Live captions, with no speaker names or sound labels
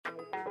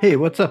Hey,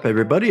 what's up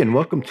everybody, and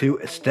welcome to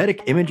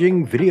Aesthetic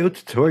Imaging Video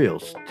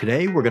Tutorials.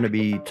 Today we're going to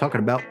be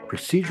talking about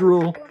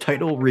procedural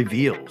title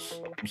reveals.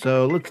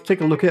 So let's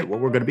take a look at what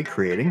we're going to be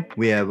creating.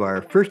 We have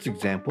our first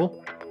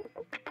example.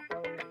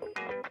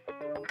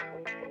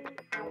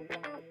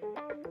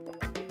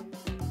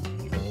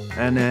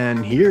 And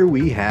then here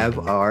we have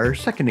our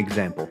second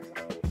example.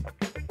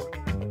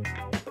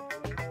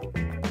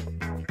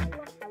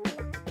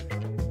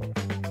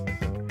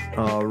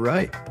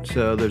 Alright,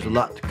 so there's a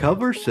lot to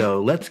cover,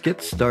 so let's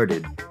get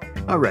started.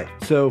 Alright,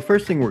 so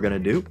first thing we're going to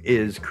do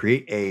is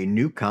create a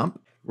new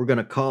comp. We're going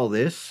to call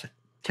this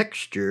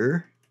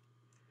Texture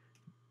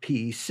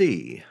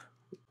PC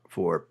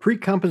for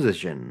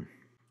pre-composition.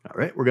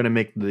 Alright, we're going to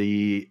make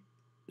the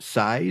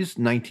size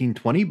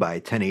 1920 by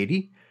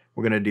 1080.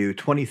 We're going to do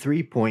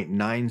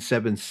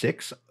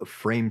 23.976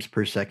 frames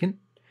per second.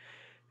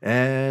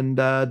 And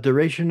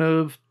duration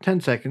of 10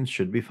 seconds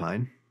should be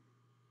fine.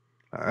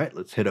 Alright,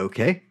 let's hit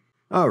OK.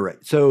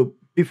 Alright, so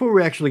before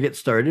we actually get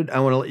started, I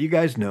want to let you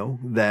guys know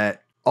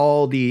that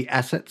all the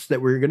assets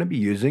that we're going to be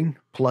using,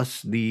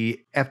 plus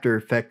the After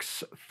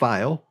Effects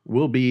file,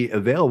 will be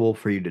available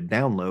for you to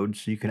download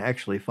so you can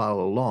actually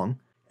follow along.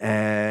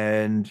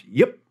 And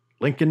yep,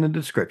 link in the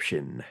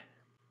description.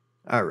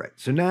 Alright,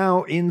 so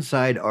now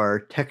inside our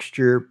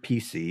Texture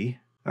PC,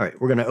 alright,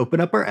 we're going to open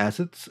up our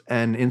assets,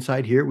 and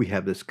inside here we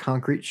have this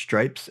Concrete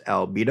Stripes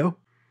Albedo.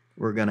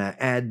 We're going to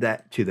add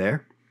that to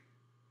there.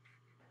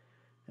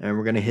 And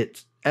we're going to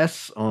hit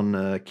S on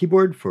the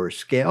keyboard for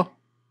scale.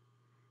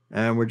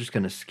 And we're just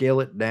going to scale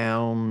it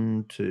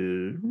down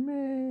to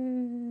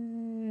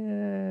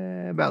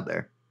about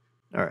there.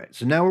 All right,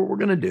 so now what we're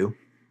going to do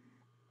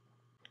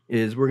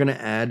is we're going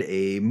to add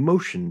a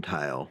motion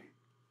tile.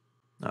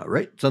 All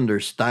right, it's under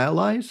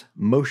Stylize,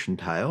 Motion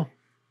Tile.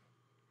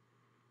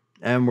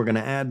 And we're going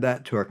to add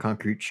that to our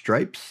Concrete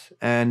Stripes.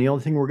 And the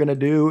only thing we're going to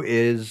do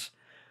is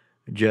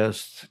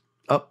just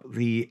up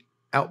the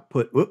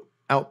output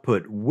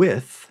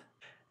width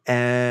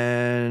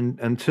and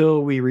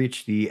until we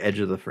reach the edge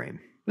of the frame.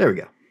 There we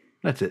go.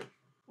 That's it.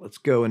 Let's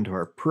go into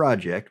our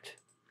project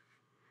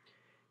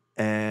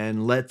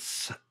and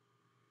let's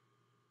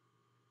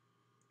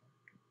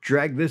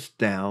drag this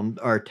down,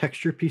 our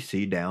Texture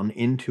PC down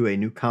into a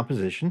new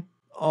composition.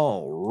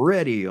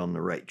 Already on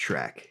the right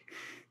track.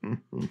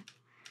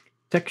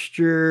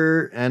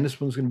 Texture, and this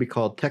one's going to be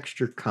called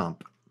Texture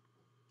Comp.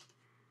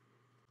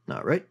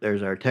 All right,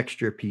 there's our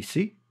Texture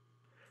PC.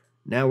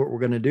 Now what we're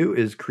going to do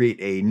is create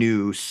a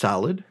new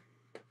solid,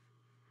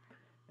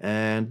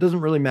 and it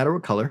doesn't really matter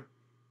what color,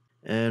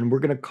 and we're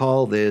going to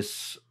call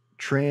this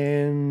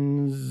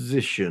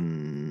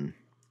Transition,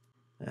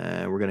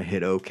 and we're going to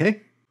hit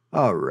OK.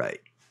 All right,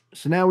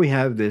 so now we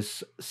have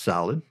this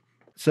solid.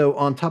 So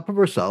on top of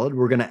our solid,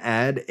 we're going to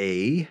add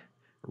a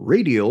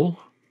radial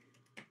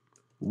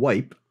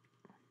wipe,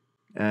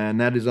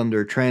 and that is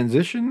under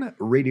Transition,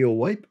 Radial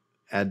Wipe.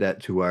 Add that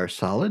to our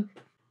solid.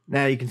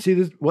 Now you can see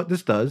what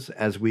this does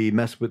as we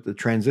mess with the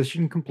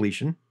transition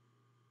completion.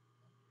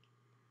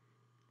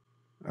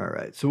 All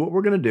right, so what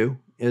we're going to do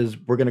is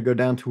we're going to go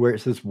down to where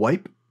it says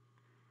wipe,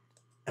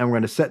 and we're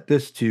going to set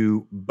this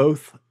to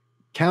both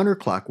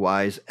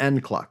counterclockwise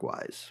and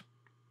clockwise.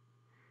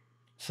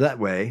 So that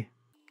way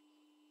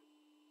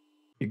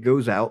it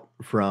goes out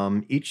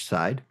from each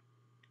side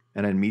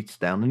and then meets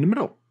down in the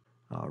middle.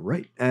 All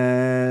right,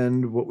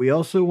 and what we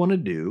also want to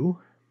do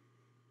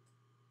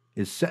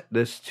is set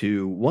this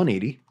to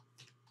 180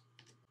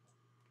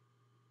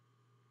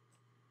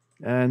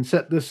 and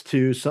set this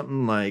to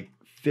something like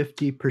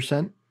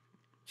 50%,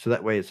 so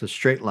that way it's a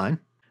straight line.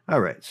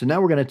 All right, so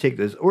now we're going to take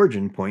this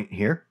origin point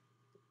here.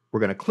 We're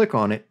going to click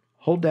on it,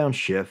 hold down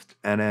Shift,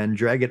 and then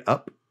drag it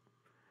up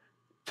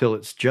till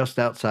it's just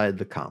outside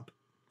the comp.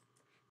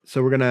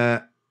 So we're going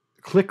to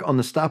click on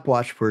the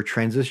stopwatch for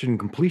transition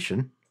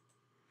completion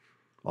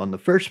on the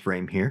first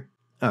frame here.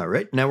 All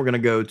right, now we're going to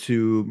go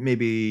to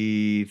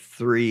maybe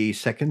 3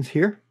 seconds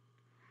here.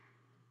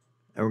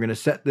 And we're going to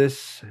set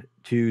this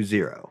to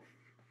 0.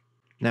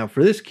 Now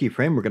for this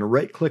keyframe, we're going to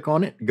right click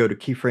on it, go to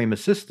Keyframe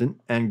Assistant,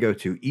 and go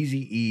to Easy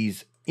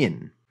Ease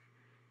In.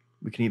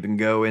 We can even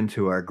go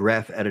into our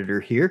graph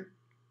editor here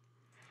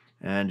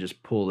and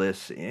just pull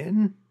this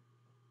in.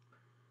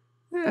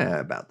 Yeah,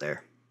 about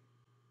there.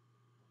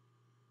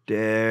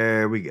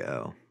 There we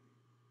go.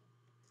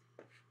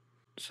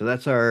 So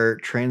that's our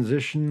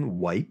transition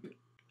wipe.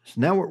 So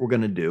now what we're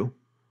going to do,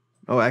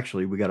 oh,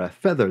 actually, we got to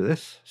feather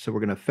this. So we're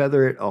going to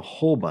feather it a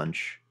whole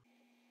bunch.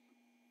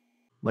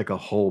 Like a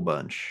whole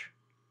bunch.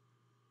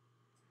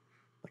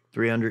 Like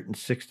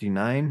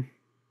 369.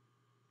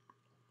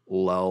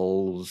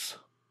 Lulz.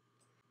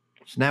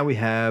 So now we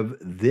have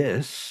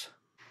this.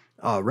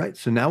 All right,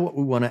 so now what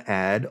we want to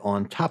add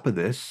on top of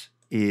this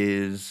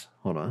is,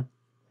 hold on,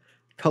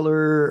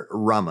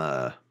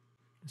 Colorama.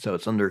 So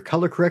it's under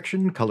Color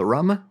Correction,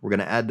 Colorama. We're going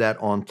to add that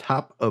on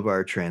top of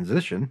our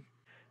transition.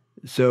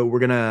 So we're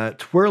going to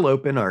twirl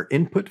open our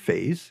input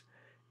phase,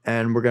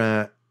 and we're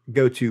going to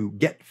go to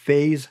Get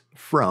Phase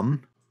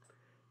From,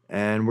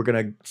 and we're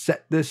going to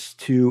set this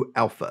to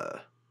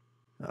alpha.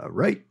 All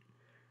right.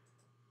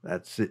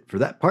 That's it for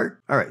that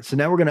part. All right, so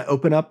now we're going to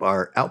open up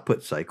our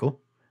output cycle,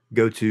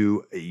 go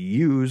to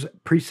Use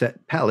Preset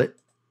Palette,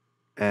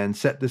 and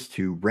set this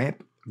to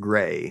Ramp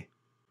Gray.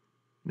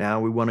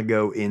 Now we want to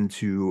go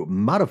into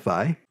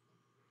Modify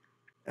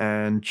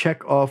and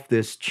check off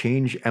this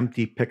Change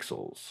Empty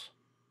Pixels.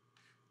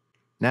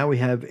 Now we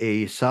have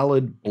a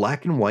solid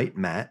black and white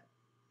matte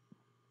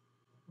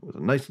with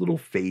a nice little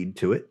fade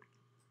to it.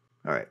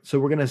 All right, so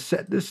we're going to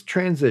set this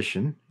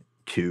transition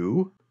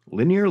to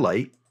Linear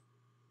Light.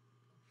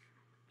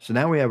 So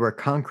now we have our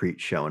concrete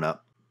showing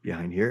up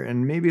behind here,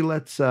 and maybe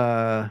let's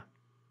bring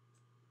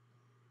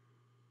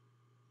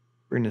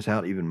this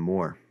out even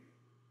more.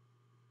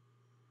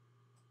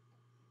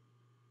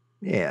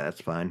 Yeah, that's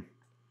fine.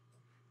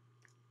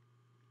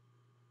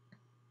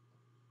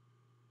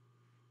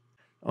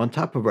 On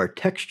top of our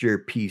texture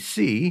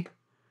PC,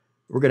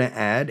 we're going to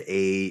add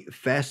a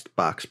fast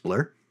box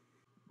blur.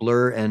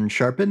 Blur and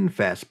sharpen,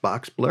 fast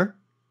box blur.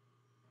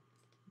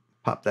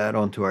 Pop that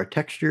onto our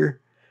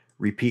texture.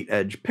 Repeat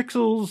edge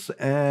pixels,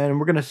 and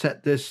we're going to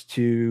set this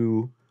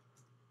to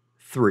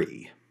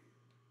 3.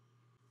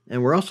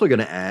 And we're also going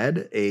to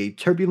add a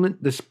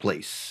turbulent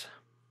displace.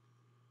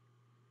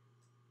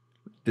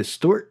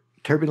 Distort,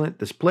 turbulent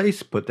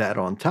displace, put that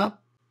on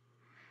top.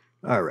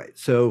 All right,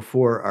 so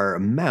for our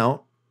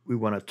amount, we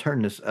want to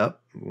turn this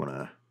up. We want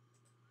to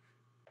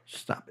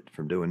stop it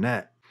from doing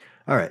that.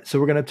 All right, so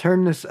we're going to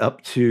turn this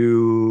up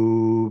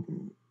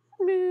to...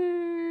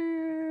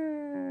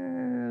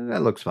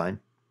 that looks fine.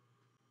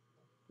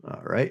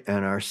 All right,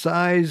 and our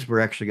size, we're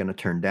actually going to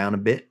turn down a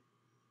bit.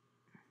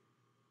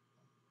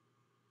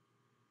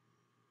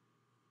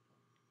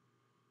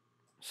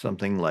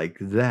 Something like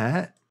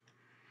that.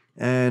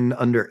 And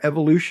under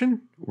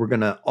evolution, we're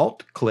going to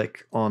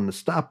alt-click on the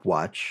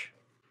stopwatch,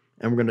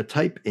 and we're going to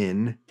type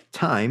in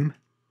time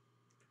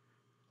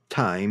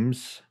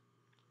times,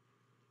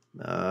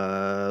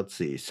 let's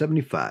see,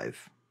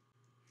 75.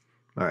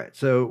 All right,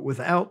 so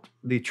without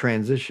the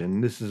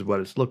transition, this is what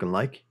it's looking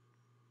like.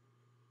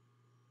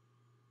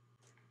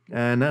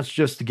 And that's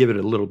just to give it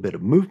a little bit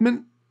of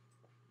movement.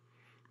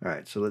 All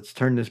right, so let's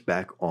turn this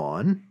back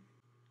on.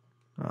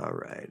 All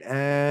right,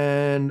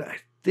 and I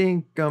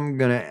think I'm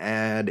going to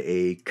add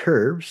a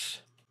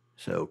curves.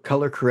 So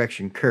color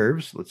correction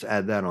curves, let's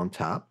add that on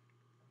top.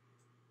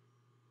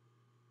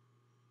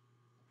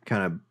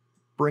 Kind of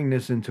bring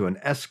this into an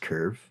S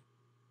curve.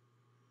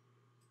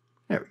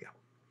 There we go.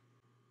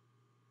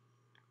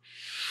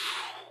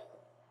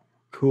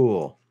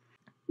 Cool.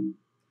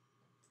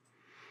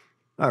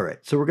 All right,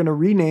 so we're going to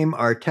rename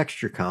our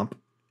texture comp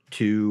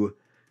to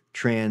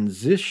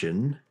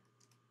transition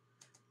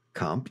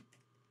comp.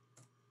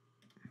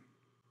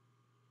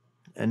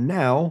 And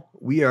now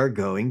we are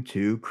going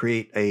to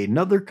create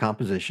another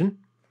composition.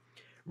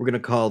 We're going to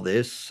call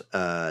this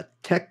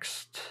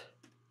text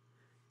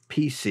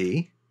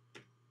PC.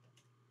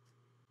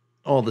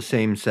 All the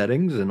same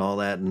settings and all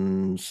that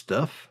and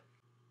stuff.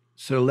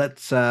 So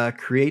let's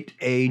create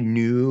a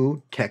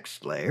new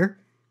text layer.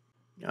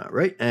 All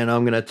right, and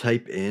I'm going to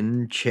type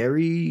in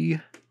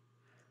Cherry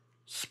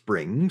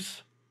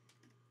Springs.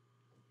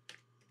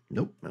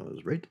 Nope, that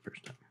was right the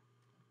first time.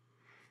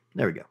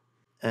 There we go.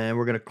 And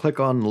we're going to click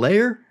on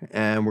Layer,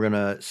 and we're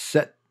going to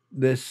set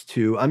this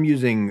to, I'm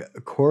using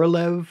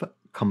Korolev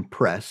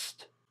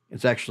Compressed.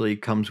 It actually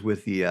comes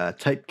with the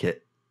type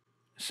kit.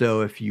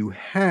 So if you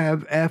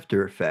have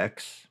After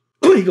Effects,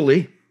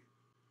 legally,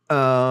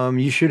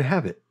 you should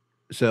have it.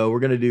 So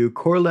we're going to do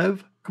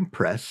Korolev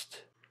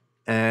Compressed.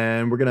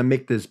 And we're going to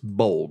make this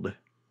bold.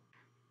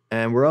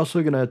 And we're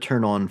also going to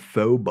turn on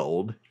faux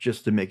bold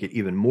just to make it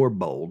even more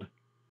bold.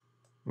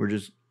 We're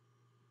just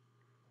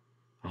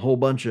a whole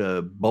bunch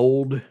of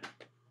bold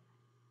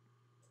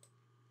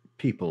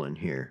people in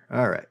here.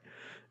 All right.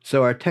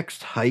 So our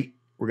text height,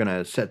 we're going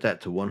to set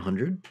that to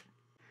 100.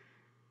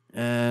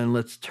 And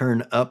let's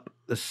turn up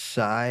the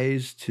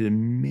size to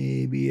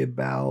maybe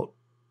about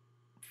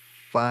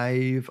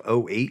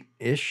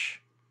 508-ish.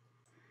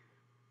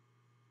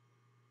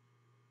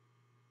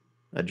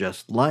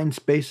 Adjust line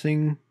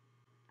spacing.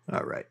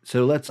 All right,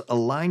 so let's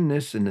align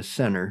this in the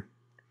center.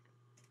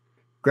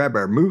 Grab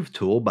our Move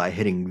tool by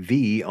hitting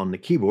V on the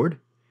keyboard.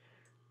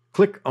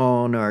 Click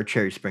on our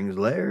Cherry Springs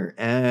layer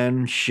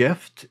and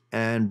Shift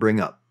and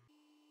bring up.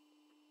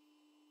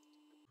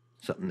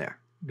 Something there,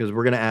 because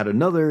we're going to add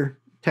another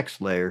text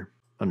layer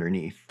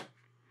underneath.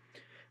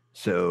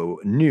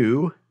 So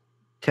new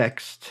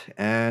text,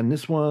 and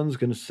this one's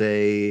going to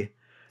say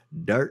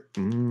dark,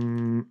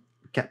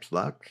 caps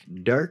lock,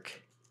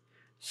 dark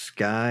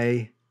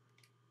Sky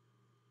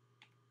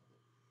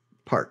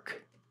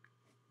Park.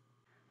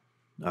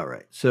 All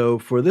right, so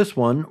for this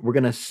one, we're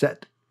going to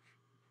set,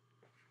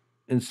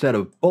 instead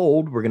of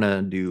bold, we're going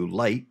to do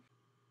light.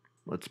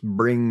 Let's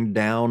bring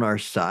down our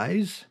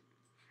size.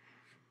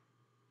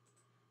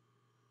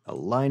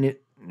 Align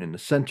it in the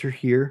center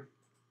here.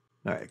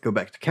 All right, go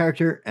back to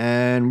character,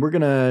 and we're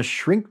going to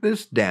shrink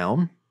this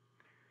down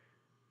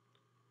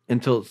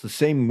until it's the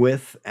same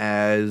width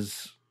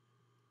as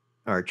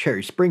our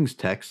Cherry Springs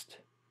text.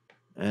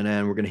 And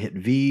then we're going to hit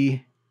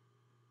V,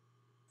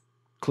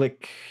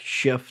 click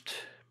Shift,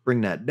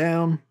 bring that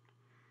down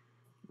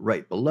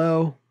right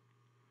below.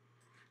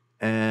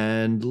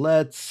 And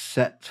let's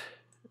set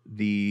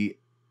the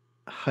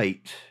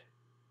height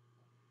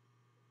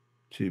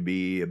to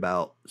be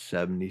about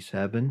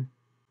 77.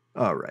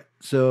 All right,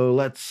 so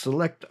let's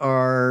select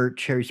our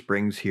cherry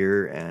springs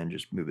here and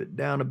just move it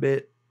down a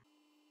bit.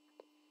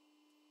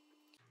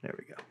 There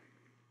we go.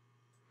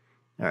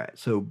 All right,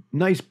 so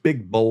nice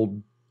big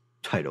bold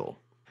title.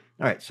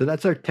 All right, so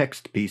that's our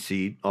text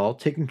PC all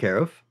taken care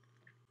of.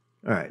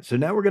 All right, so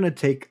now we're going to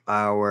take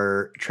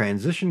our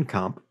transition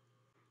comp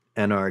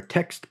and our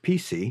text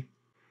PC,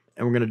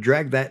 and we're going to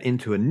drag that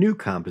into a new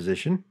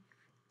composition.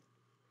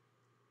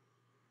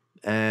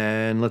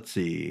 And let's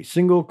see,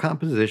 single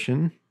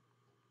composition.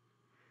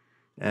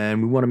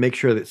 And we want to make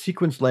sure that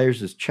sequence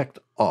layers is checked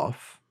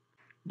off.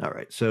 All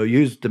right, so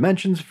use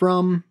dimensions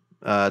from.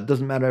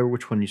 Doesn't matter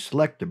which one you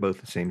select, they're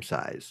both the same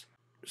size.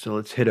 So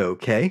let's hit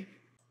OK.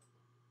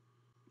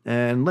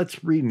 And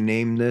let's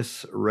rename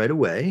this right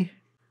away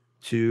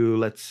to,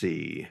 let's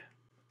see,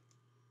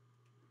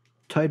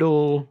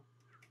 title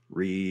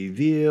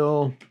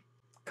reveal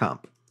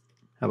comp.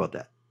 How about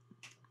that?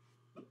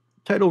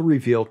 Title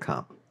reveal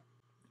comp.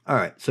 All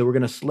right, so we're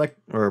going to select,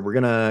 or we're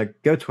going to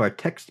go to our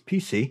text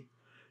PC,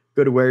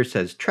 go to where it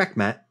says track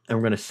matte, and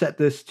we're going to set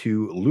this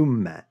to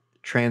loom matte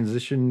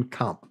transition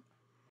comp.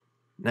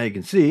 Now you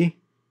can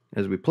see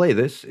as we play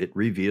this, it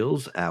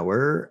reveals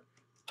our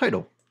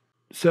title.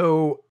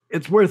 So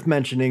it's worth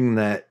mentioning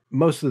that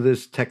most of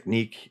this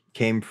technique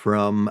came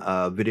from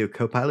Video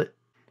Copilot.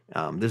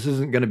 This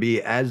isn't going to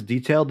be as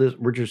detailed as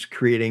we're just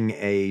creating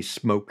a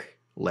smoke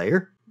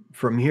layer.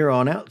 From here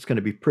on out, it's going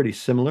to be pretty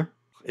similar.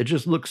 It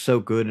just looks so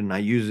good, and I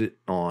use it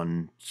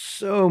on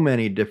so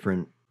many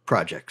different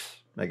projects,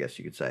 I guess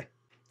you could say.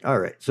 All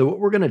right, so what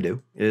we're going to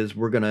do is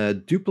we're going to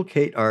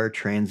duplicate our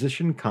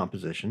transition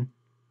composition,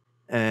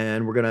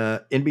 and we're going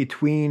to, in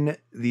between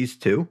these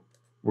two,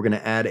 we're going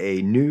to add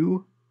a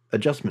new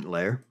adjustment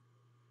layer,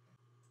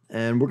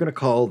 and we're going to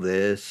call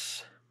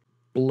this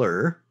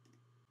blur,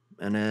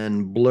 and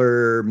then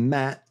blur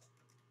matte.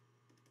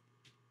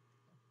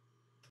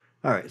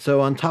 All right, so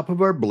on top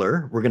of our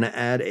blur, we're going to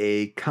add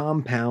a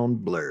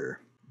compound blur.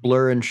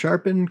 Blur and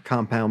sharpen,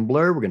 compound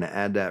blur, we're going to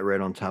add that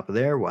right on top of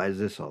there. Why is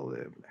this all the way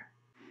over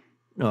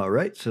there? All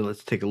right, so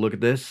let's take a look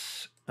at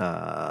this.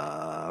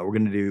 We're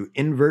going to do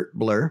invert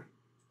blur,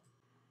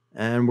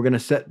 and we're going to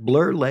set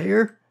blur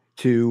layer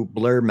to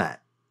blur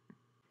matte.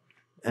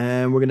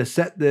 And we're going to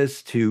set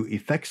this to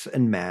effects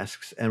and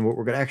masks, and what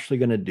we're actually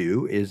going to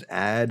do is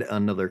add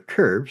another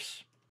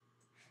curves.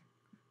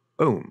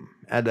 Boom,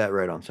 add that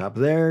right on top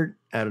of there.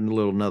 Add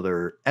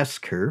another S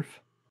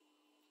curve.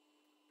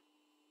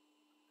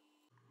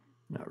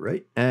 All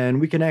right,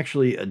 and we can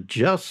actually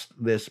adjust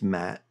this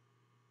matte.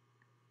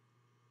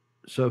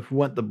 So if we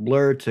want the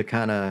blur to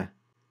kind of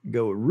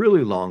go a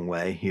really long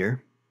way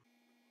here,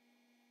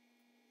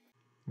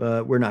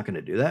 but we're not going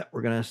to do that.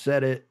 We're going to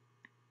set it,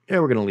 yeah,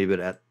 we're going to leave it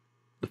at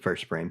the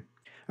first frame.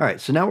 All right,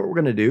 so now what we're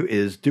going to do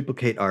is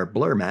duplicate our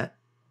blur matte,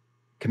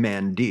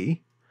 Command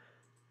D,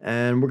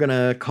 and we're going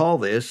to call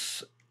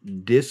this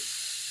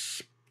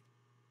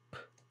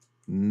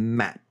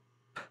map.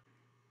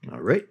 All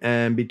right,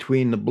 and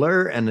between the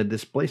blur and the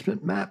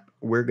displacement map,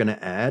 we're going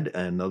to add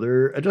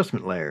another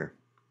adjustment layer,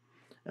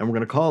 and we're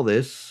going to call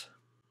this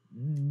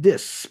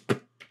disp.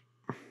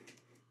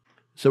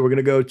 So we're going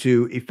to go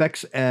to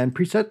effects and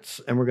presets,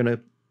 and we're going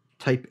to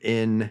type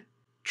in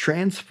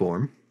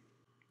transform.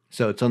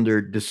 So it's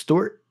under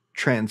distort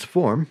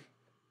transform.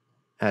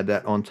 Add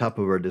that on top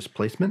of our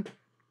displacement,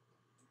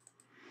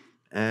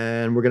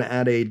 and we're going to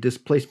add a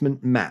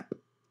displacement map.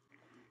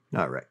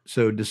 All right,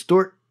 so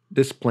distort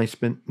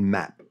displacement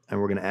map,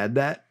 and we're going to add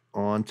that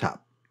on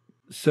top.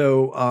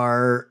 So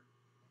our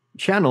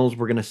channels,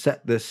 we're going to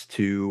set this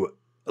to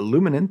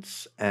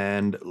illuminance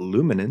and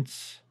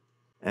luminance,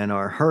 and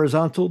our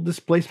horizontal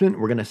displacement,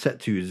 we're going to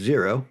set to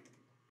 0,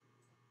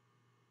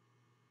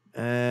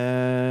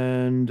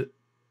 and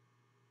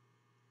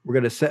we're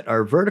going to set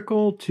our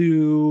vertical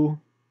to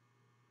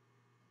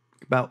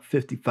about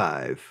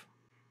 55.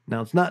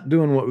 Now it's not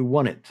doing what we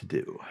want it to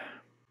do.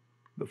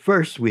 But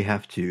first, we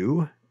have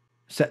to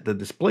set the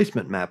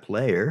displacement map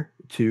layer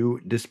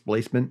to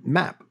displacement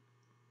map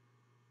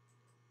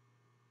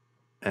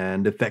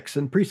and effects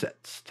and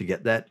presets to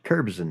get that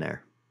curves in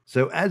there.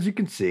 So as you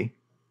can see,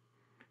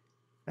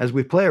 as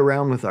we play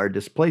around with our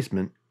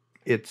displacement,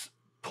 it's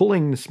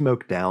pulling the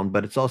smoke down,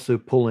 but it's also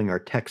pulling our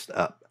text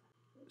up.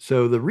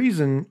 So the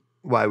reason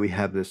why we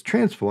have this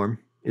transform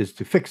is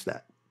to fix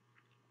that.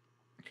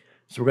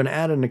 So we're going to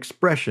add an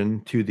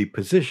expression to the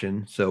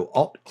position. So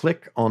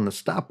Alt-click on the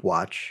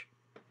stopwatch.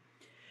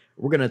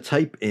 We're going to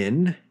type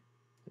in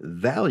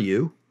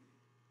value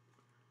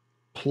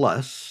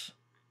plus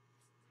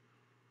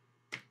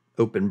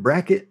open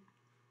bracket,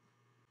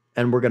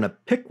 and we're going to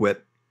pick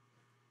whip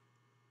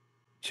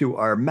to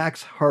our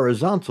max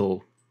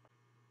horizontal,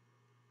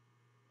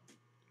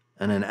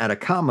 and then add a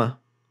comma,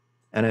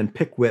 and then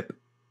pick whip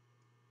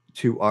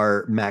to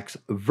our max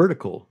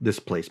vertical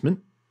displacement.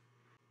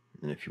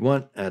 And if you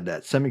want, add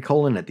that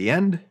semicolon at the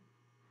end.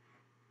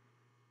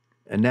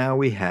 And now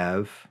we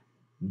have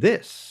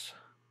this.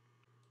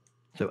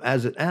 So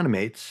as it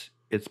animates,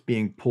 it's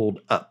being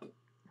pulled up.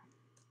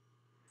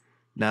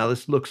 Now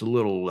this looks a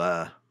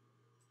little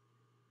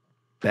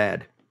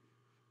bad.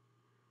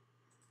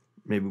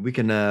 Maybe we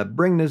can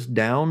bring this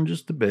down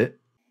just a bit.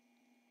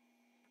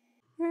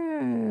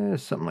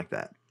 Something like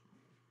that.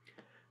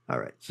 All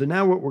right, so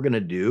now what we're going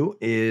to do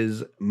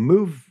is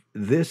move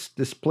this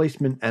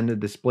displacement and the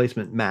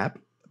displacement map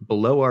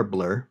below our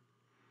blur.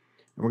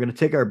 And we're going to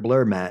take our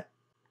blur mat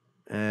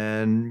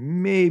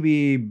and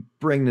maybe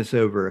bring this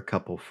over a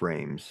couple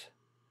frames.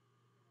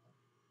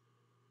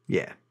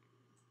 Yeah.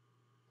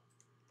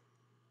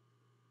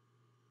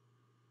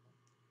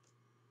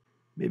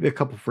 Maybe a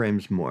couple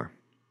frames more.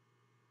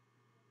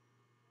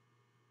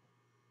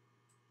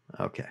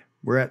 Okay,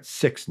 we're at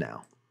 6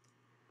 now.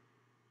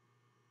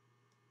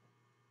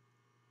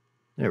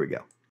 There we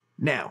go.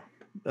 Now,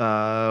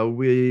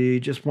 we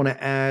just want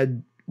to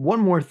add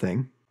one more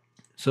thing.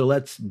 So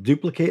let's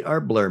duplicate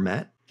our blur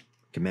mat.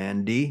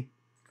 Command D.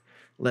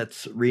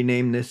 Let's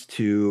rename this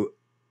to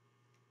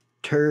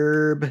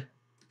Turb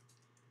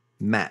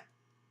Mat.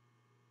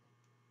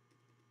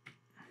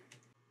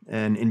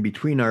 And in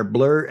between our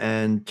blur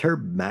and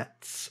turb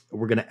mats,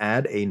 we're going to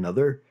add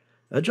another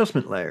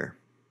adjustment layer.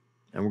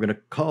 And we're going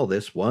to call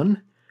this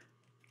one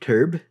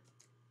Turb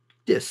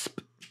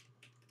Disp.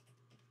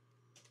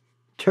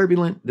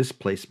 Turbulent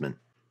displacement.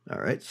 All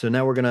right, so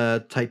now we're going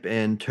to type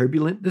in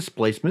turbulent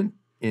displacement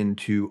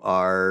into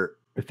our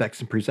effects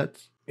and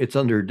presets. It's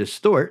under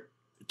distort,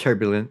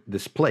 turbulent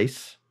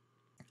displace.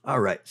 All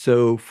right,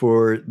 so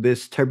for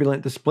this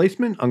turbulent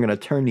displacement, I'm going to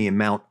turn the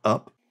amount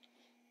up.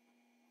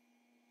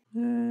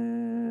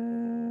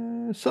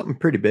 Something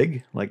pretty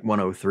big, like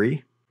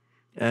 103.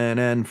 And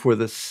then for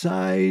the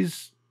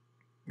size,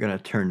 I'm going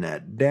to turn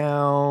that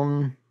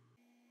down.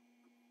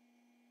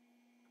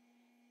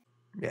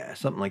 Yeah,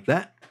 something like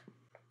that.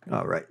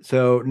 All right,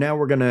 so now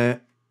we're going to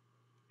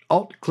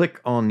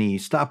alt-click on the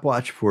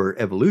stopwatch for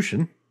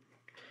evolution.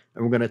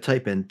 And we're going to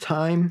type in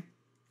time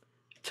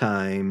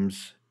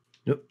times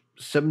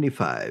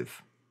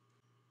 75.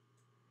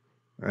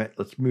 All right,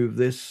 let's move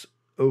this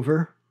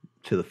over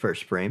to the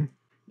first frame.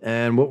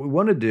 And what we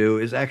want to do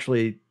is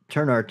actually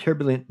turn our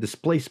turbulent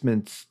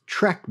displacements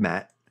track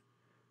mat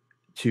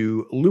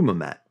to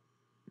Lumamat.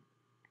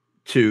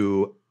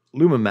 To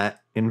Lumamat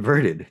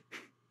inverted.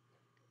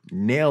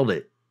 Nailed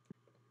it.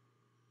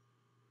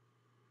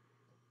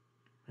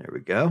 There we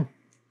go.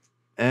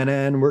 And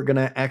then we're going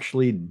to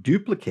actually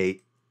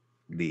duplicate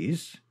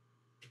these.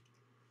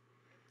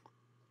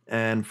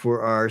 And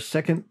for our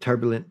second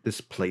turbulent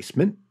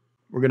displacement,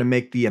 we're going to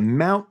make the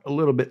amount a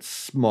little bit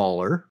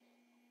smaller.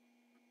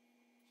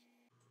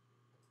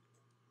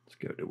 Let's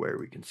go to where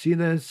we can see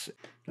this.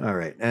 All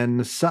right, and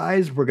the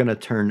size we're going to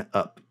turn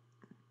up.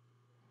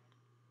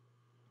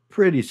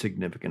 Pretty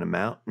significant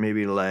amount,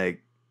 maybe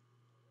like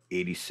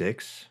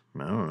 86. I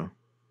don't know.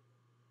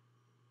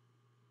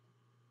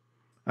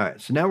 All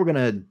right, so now we're going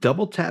to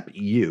double tap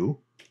U.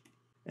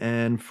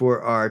 And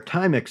for our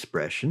time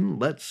expression,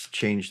 let's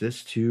change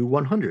this to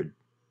 100.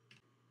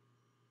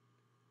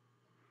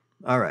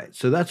 All right,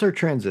 so that's our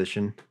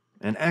transition.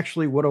 And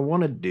actually what I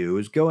want to do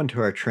is go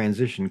into our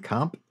transition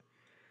comp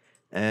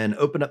and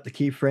open up the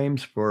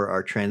keyframes for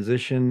our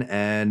transition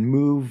and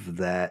move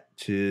that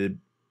to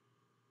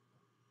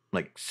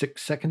like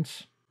 6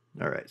 seconds.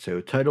 All right, so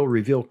title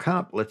reveal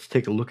comp. Let's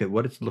take a look at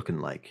what it's looking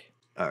like.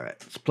 All right,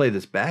 let's play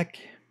this back.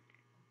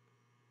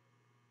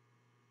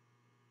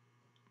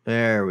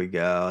 There we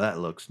go. That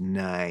looks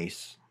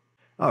nice.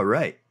 All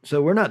right,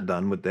 so we're not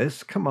done with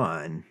this. Come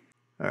on.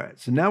 All right,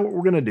 so now what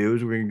we're going to do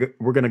is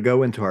we're going to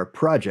go into our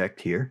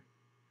project here.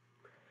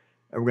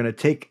 And we're going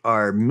to take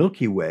our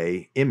Milky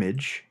Way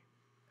image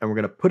and we're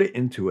going to put it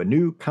into a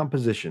new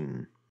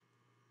composition.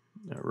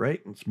 All right,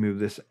 let's move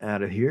this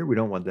out of here. We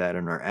don't want that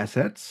in our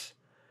assets.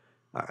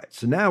 All right,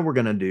 so now we're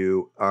going to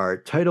do our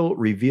title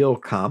reveal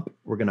comp.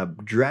 We're going to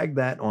drag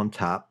that on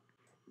top.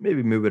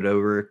 Maybe move it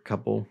over a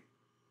couple.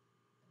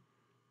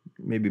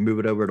 Maybe move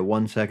it over to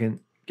 1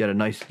 second. Get a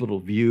nice little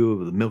view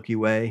of the Milky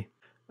Way.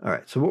 All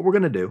right, so what we're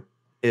going to do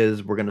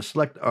is we're going to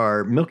select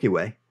our Milky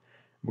Way.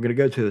 We're going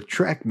to go to the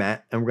track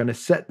mat and we're going to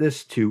set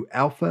this to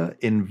alpha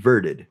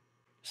inverted.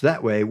 So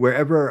that way,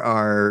 wherever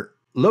our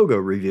logo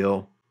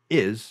reveal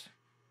is,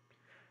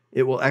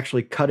 it will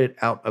actually cut it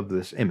out of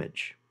this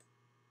image,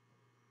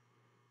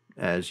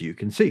 as you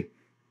can see.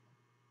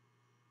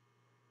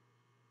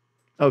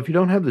 Oh, if you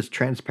don't have this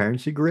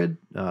transparency grid,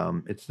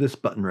 it's this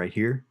button right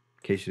here,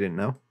 in case you didn't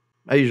know.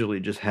 I usually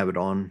just have it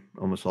on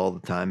almost all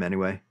the time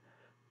anyway.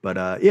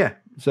 But yeah,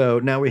 so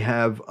now we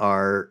have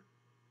our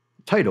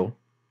title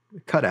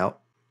cut out.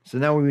 So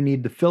now we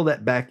need to fill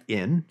that back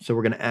in. So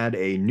we're going to add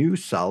a new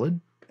solid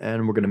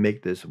and we're going to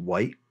make this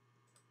white.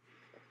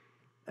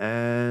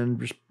 And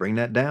just bring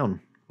that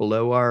down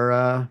below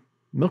our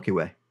Milky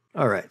Way.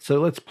 All right, so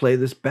let's play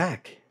this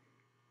back.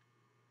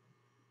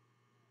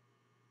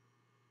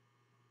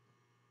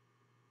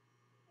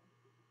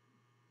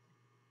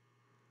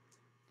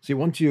 So See,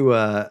 once you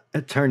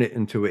turn it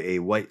into a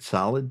white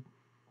solid,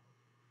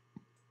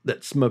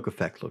 that smoke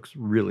effect looks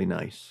really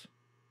nice.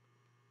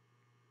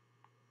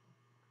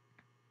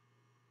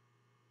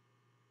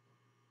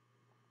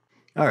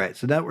 All right,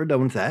 so now we're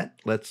done with that.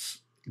 Let's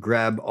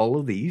grab all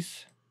of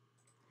these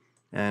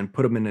and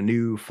put them in a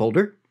new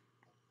folder.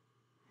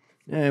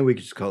 And we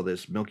can just call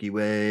this Milky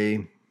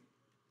Way.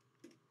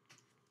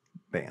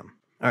 Bam.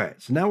 All right,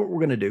 so now what we're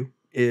going to do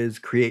is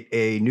create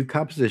a new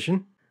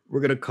composition. We're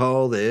going to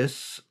call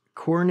this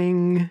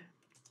Corning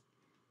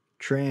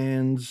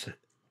Trans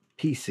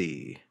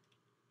PC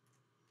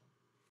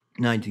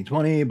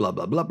 1920, blah,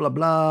 blah, blah, blah,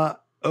 blah.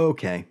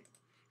 Okay.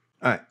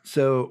 All right,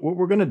 so what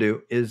we're going to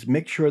do is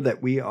make sure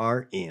that we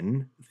are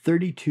in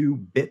 32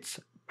 bits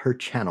per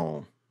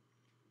channel.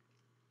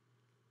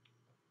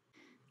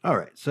 All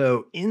right,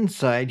 so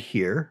inside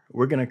here,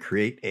 we're going to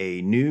create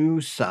a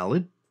new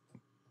solid.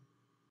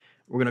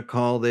 We're going to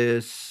call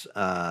this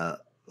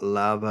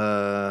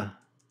lava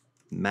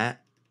matte.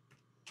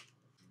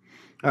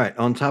 All right,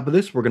 on top of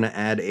this, we're going to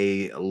add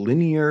a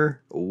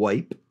linear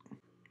wipe.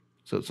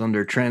 So it's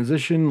under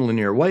transition,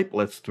 linear wipe.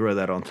 Let's throw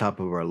that on top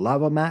of our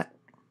lava matte.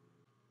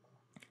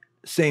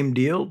 Same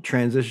deal,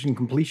 transition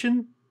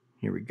completion.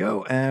 Here we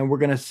go. And we're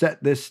going to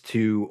set this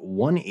to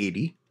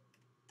 180.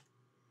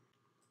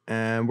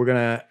 And we're going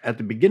to, at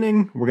the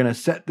beginning, we're going to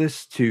set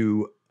this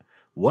to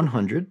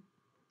 100.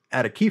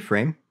 Add a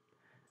keyframe.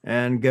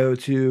 And go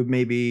to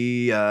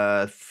maybe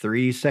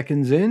 3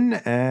 seconds in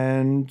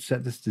and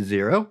set this to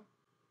 0.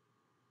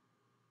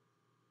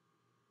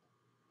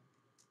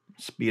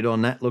 Speed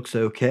on that looks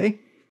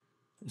okay.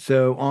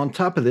 So on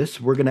top of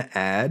this, we're going to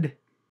add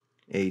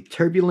a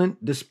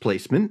turbulent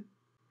displacement.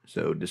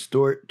 So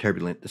distort,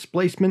 turbulent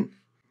displacement.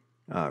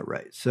 All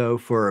right, so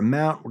for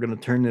amount, we're going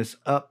to turn this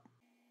up.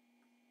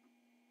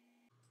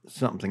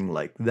 Something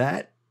like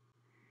that.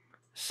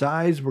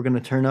 Size, we're going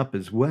to turn up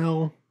as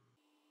well.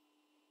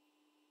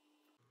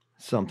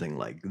 Something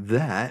like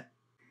that.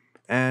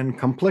 And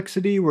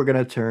complexity, we're going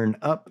to turn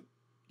up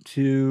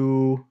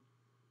to,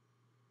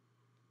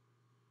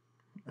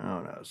 I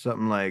don't know,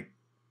 something like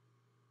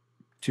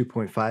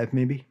 2.5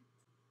 maybe.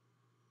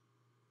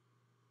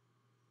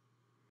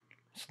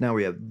 So now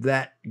we have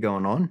that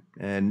going on,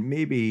 and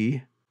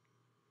maybe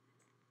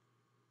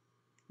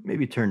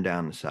turn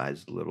down the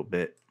size a little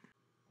bit.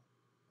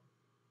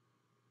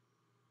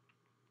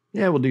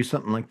 Yeah, we'll do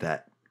something like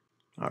that.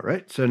 All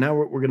right, so now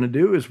what we're going to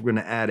do is we're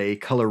going to add a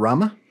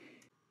colorama.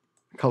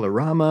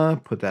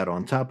 Colorama, put that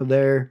on top of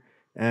there.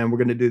 And we're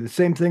going to do the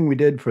same thing we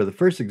did for the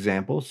first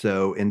example.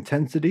 So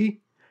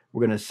intensity,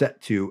 we're going to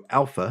set to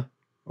alpha,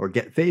 or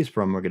get phase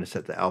from, we're going to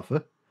set to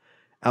alpha.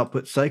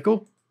 Output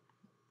cycle,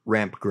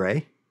 ramp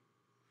gray.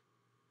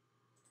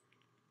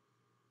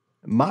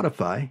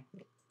 Modify,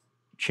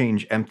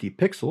 change empty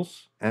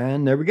pixels,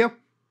 and there we go.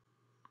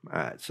 All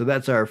right, so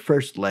that's our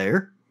first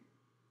layer.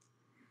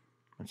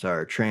 That's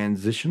our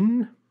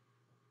transition.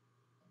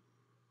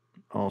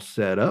 All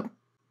set up.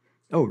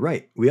 Oh,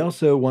 right. We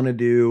also want to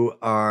do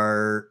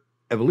our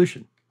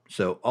evolution.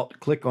 So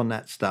Alt-click on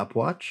that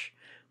stopwatch.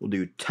 We'll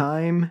do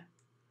time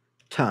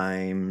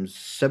times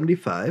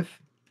 75.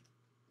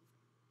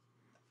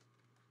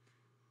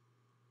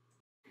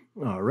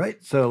 All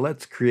right, so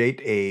let's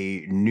create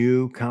a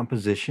new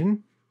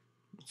composition.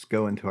 Let's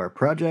go into our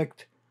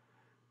project,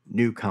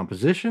 new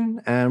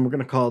composition, and we're going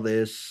to call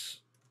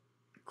this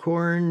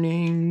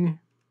Corning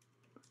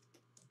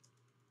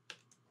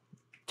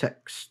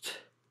Text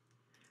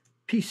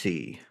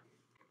PC.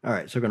 All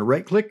right, so we're going to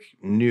right-click,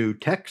 new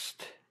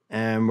text,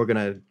 and we're going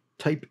to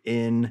type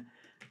in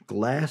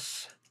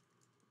glass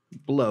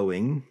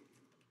blowing,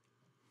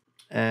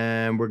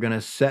 and we're going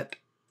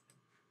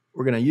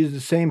to use the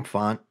same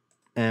font,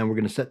 and we're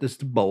going to set this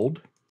to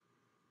bold.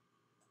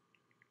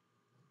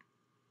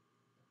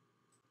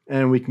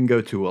 And we can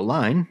go to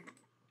align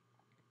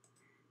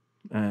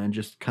and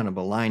just kind of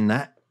align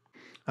that.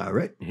 All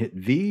right, hit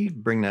V,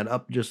 bring that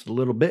up just a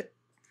little bit.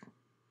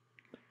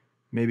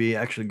 Maybe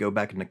actually go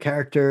back into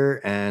character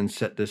and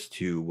set this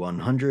to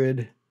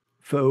 100.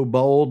 Faux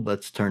bold,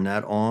 let's turn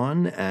that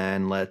on,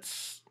 and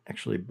let's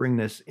actually bring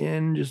this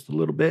in just a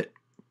little bit.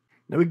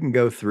 Now we can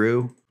go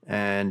through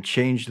and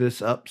change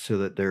this up so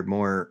that they're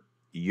more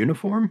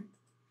uniform.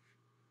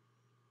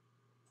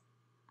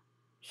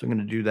 So I'm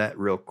going to do that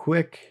real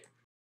quick.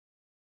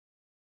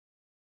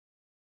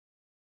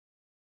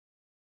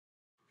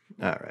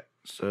 All right,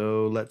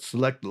 so let's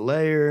select the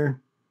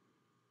layer.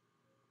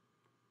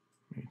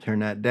 Turn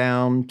that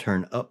down,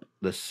 turn up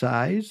the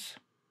size.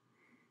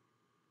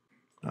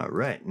 All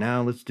right,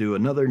 now let's do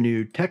another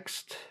new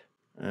text,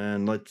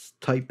 and let's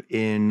type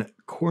in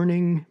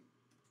Corning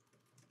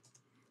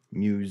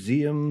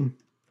Museum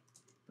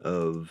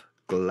of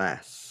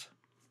Glass.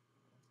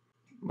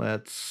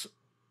 Let's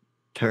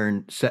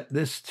set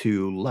this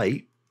to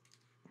light,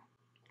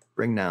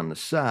 bring down the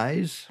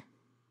size,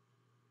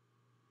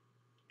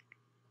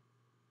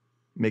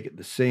 make it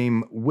the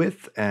same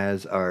width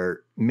as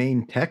our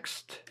main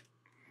text.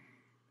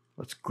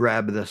 Let's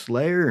grab this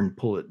layer and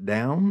pull it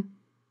down.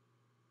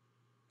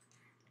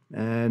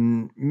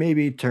 And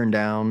maybe turn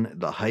down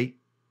the height.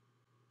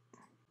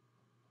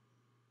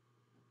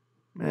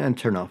 And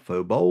turn off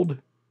faux bold.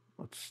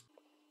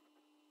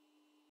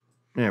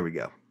 There we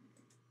go.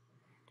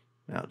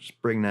 Now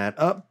just bring that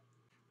up.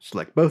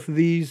 Select both of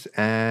these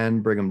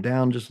and bring them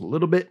down just a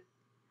little bit.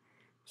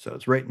 So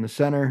it's right in the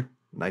center,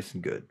 nice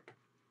and good.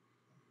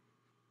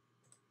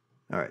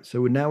 All right,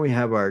 so now we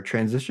have our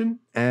transition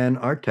and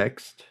our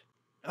text.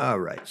 All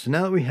right, so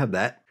now that we have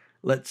that,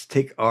 let's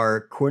take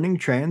our Corning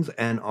trans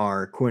and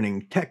our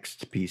Corning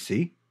text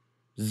PC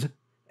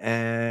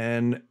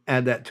and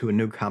add that to a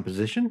new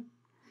composition.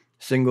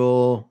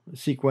 Single,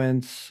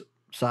 sequence,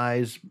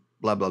 size,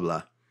 blah, blah,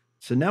 blah.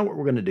 So now what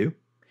we're going to do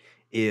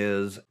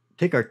is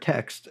take our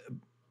text,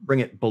 bring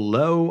it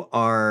below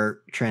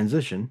our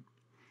transition,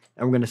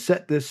 and we're going to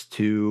set this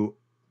to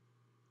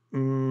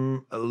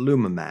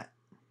Illumimat.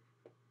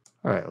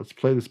 All right, let's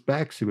play this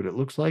back, see what it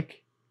looks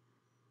like.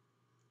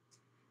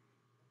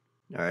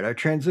 All right, our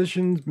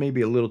transitions may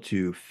be a little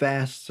too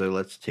fast, so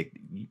let's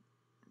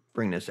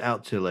bring this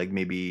out to like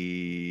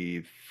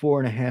maybe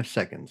 4.5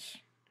 seconds.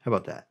 How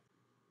about that?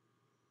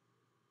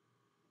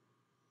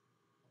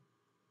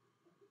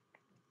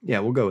 Yeah,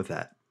 we'll go with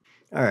that.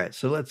 All right,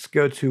 so let's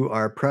go to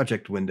our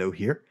project window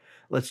here.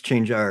 Let's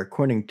change our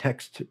Corning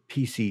Text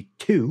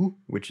PC2,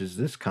 which is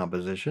this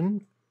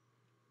composition.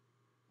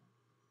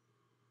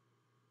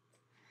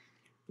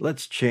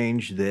 Let's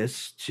change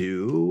this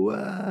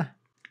to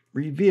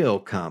Reveal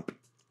Comp.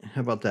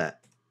 How about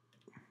that?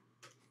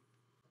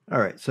 All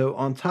right, so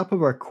on top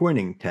of our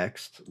Corning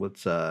text,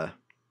 let's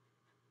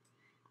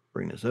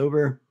bring this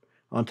over.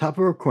 On top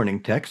of our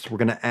Corning text, we're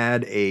going to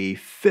add a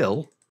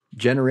fill,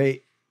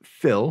 generate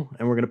fill,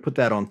 and we're going to put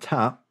that on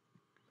top.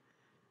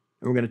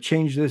 And we're going to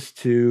change this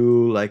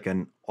to like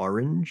an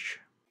orange,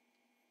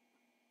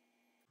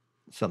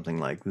 something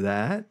like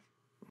that.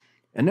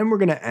 And then we're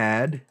going to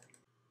add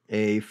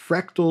a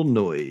fractal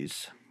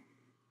noise.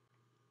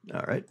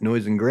 All right,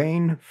 noise and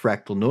grain,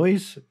 fractal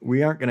noise.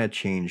 We aren't going to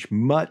change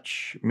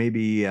much.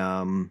 Maybe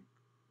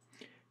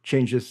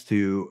change this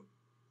to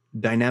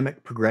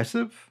dynamic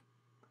progressive.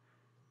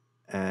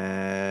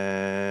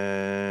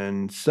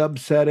 And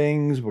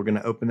subsettings, we're going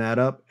to open that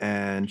up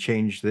and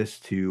change this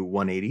to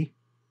 180.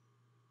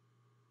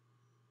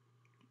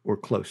 Or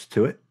close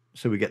to it.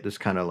 So we get this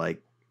kind of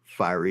like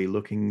fiery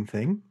looking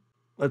thing.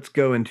 Let's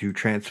go into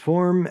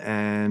transform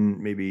and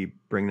maybe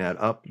bring that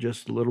up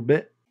just a little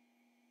bit.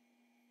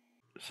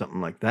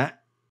 Something like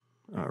that.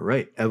 All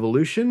right,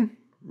 evolution.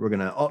 We're going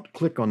to alt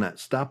click on that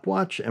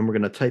stopwatch and we're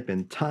going to type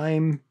in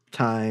time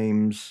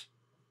times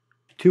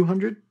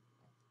 200.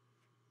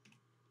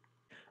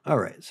 All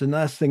right, so the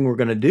last thing we're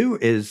going to do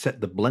is set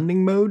the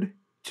blending mode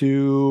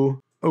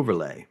to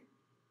overlay.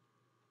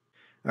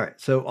 All right,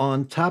 so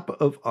on top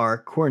of our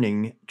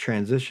Corning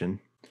transition,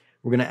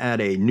 we're going to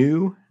add a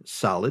new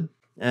solid,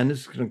 and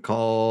this is we're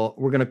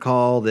going to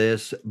call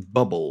this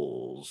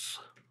bubbles.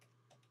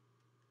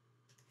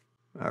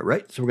 All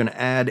right, so we're going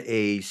to add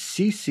a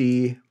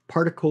CC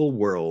particle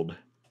world.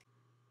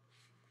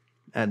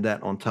 Add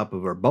that on top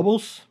of our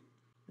bubbles.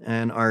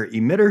 And our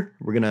emitter,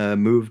 we're going to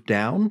move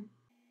down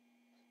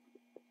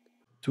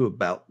to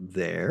about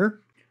there.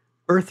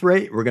 Birth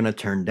rate, we're going to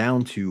turn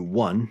down to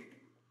 1.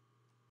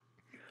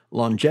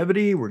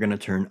 Longevity, we're going to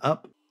turn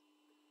up.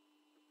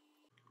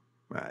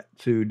 All right,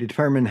 to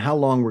determine how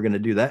long we're going to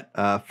do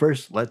that,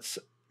 first let's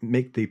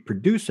make the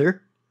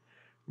producer.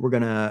 We're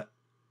going to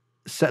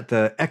set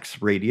the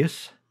X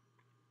radius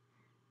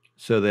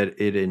so that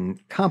it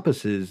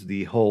encompasses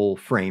the whole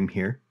frame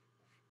here.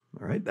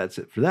 All right, that's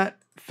it for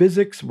that.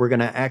 Physics, we're going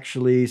to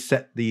actually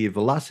set the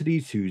velocity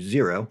to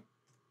 0.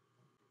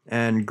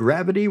 And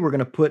gravity, we're going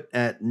to put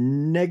at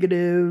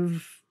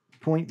negative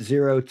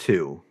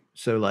 0.02.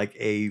 So like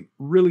a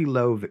really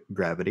low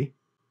gravity.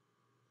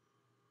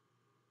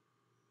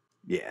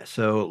 Yeah,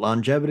 so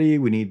longevity,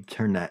 we need to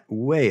turn that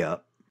way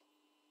up.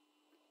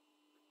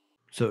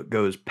 So it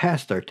goes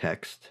past our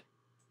text.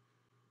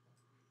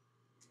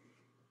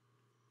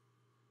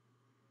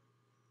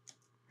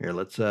 Here,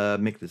 let's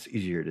make this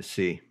easier to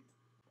see.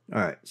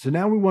 All right, so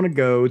now we want to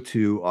go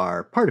to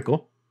our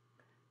particle,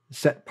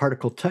 set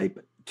particle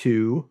type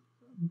to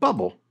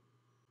bubble.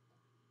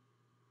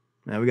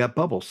 Now we got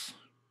bubbles.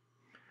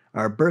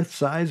 Our birth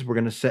size, we're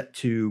going to set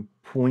to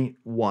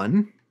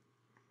 0.1.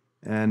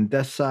 And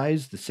death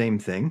size, the same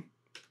thing,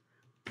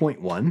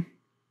 0.1,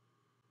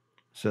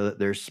 so that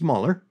they're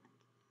smaller.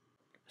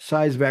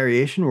 Size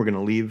variation, we're going to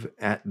leave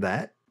at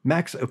that.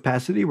 Max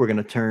opacity, we're going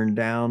to turn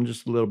down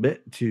just a little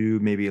bit to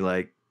maybe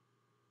like,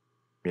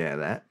 yeah,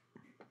 that.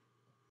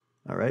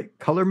 All right,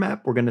 color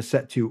map, we're going to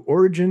set to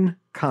origin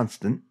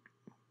constant.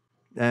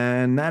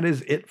 And that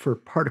is it for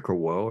particle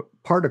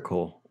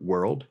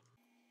world.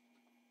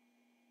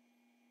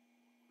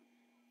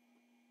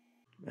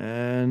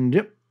 And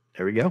yep,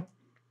 there we go.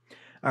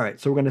 All right,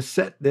 so we're going to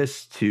set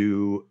this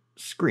to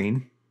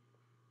screen.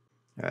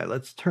 All right,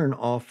 let's turn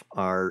off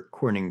our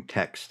Corning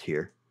text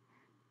here.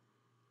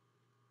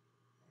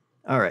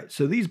 All right,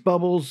 so these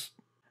bubbles,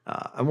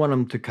 I want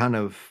them to kind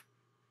of,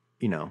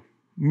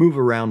 move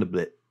around a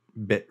bit.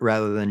 bit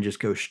rather than just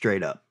go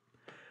straight up.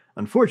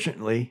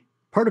 Unfortunately,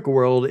 Particle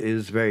World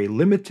is very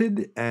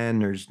limited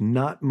and there's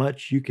not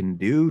much you can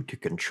do to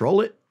control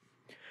it.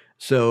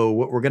 So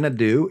what we're going to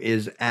do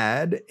is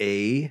add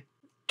a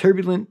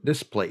turbulent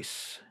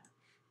displace.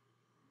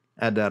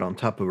 Add that on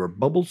top of our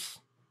bubbles.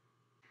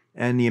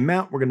 And the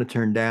amount we're going to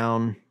turn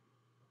down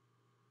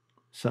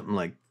something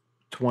like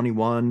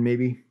 21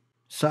 maybe.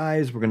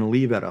 Size we're going to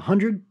leave at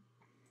 100.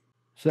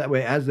 So that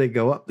way as they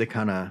go up, they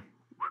kind of...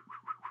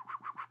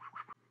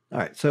 All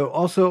right, so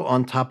also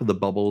on top of the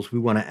bubbles, we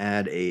want to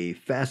add a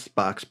fast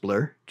box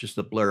blur, just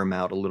to blur them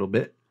out a little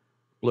bit.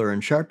 Blur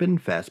and sharpen,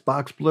 fast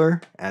box blur,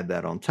 add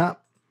that on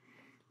top.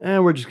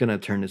 And we're just going to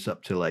turn this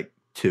up to like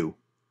 2.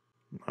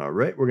 All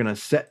right, we're going to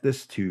set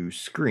this to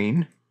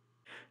screen.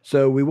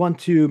 So we want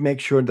to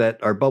make sure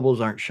that our bubbles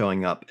aren't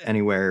showing up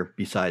anywhere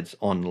besides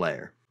on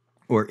layer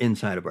or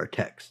inside of our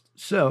text.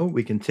 So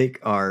we can take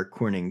our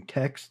Corning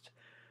text,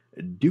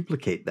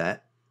 duplicate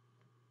that,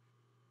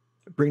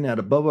 bring that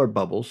above our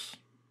bubbles,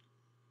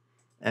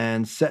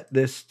 and set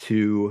this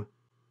to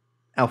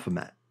alpha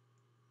matte.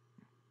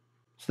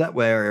 So that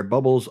way our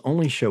bubbles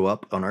only show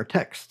up on our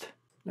text.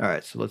 All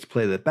right, so let's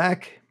play that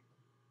back.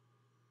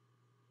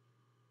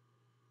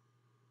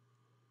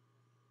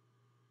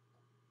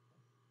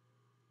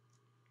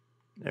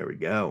 There we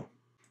go.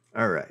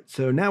 All right,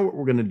 so now what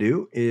we're going to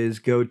do is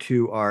go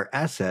to our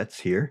assets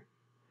here,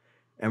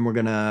 and we're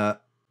going to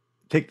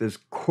take this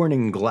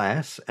Corning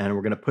glass and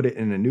we're going to put it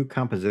in a new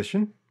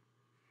composition.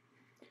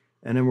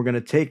 And then we're going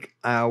to take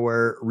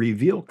our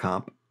reveal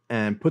comp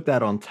and put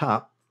that on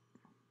top.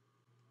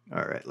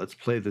 All right, let's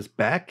play this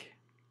back.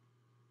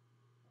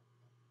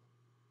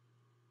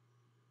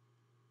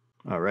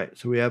 All right,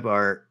 so we have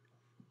our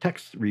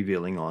text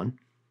revealing on.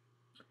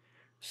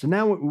 So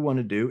now what we want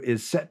to do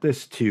is set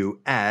this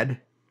to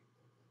add.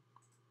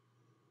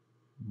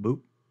 Boop.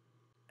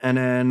 And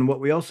then what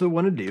we also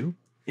want to do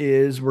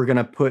is we're going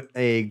to put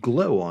a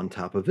glow on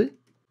top of it.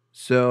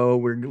 So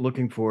we're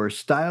looking for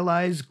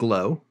stylized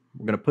glow.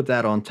 We're going to put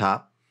that on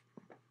top.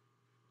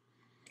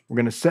 We're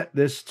going to set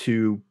this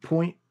to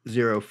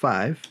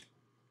 0.05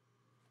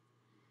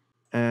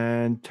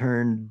 and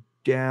turn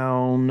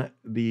down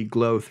the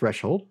glow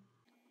threshold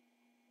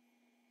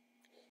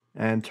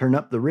and turn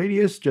up the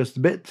radius just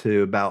a bit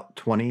to about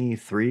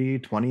 23,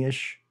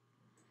 20-ish.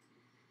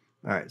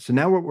 All right, so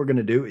now what we're going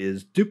to do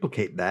is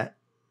duplicate that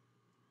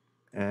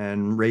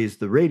and raise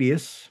the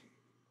radius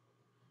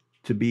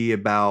to be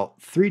about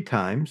 3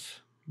 times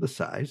the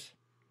size.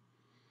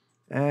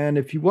 And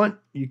if you want,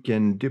 you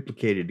can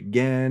duplicate it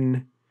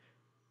again,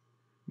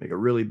 make a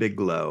really big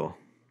glow.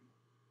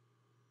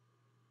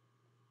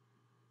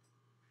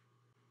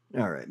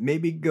 All right,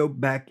 maybe go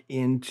back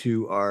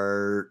into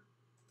our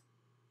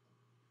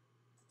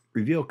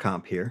reveal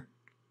comp here.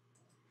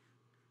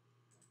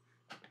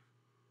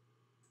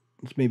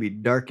 Let's maybe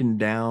darken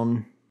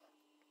down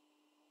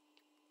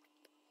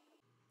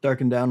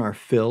our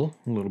fill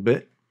a little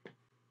bit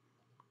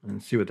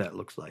and see what that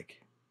looks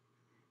like.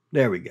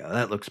 There we go,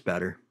 that looks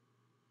better.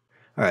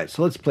 All right,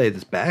 so let's play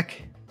this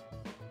back.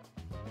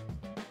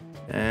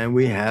 And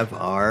we have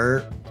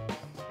our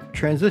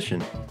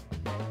transition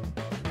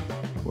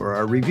or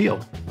our reveal.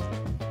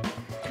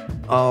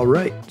 All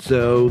right,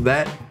 so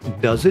that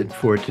does it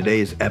for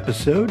today's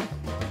episode.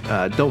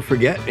 Don't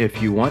forget,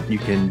 if you want, you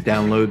can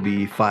download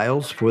the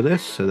files for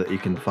this so that you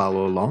can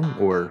follow along.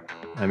 Or,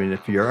 I mean,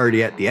 if you're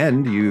already at the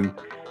end, you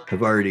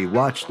have already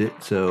watched it.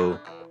 So,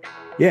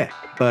 yeah.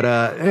 But,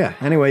 yeah,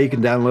 anyway, you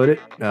can download it.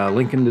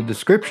 Link in the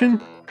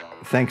description.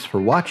 Thanks for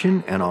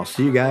watching, and I'll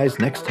see you guys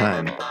next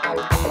time.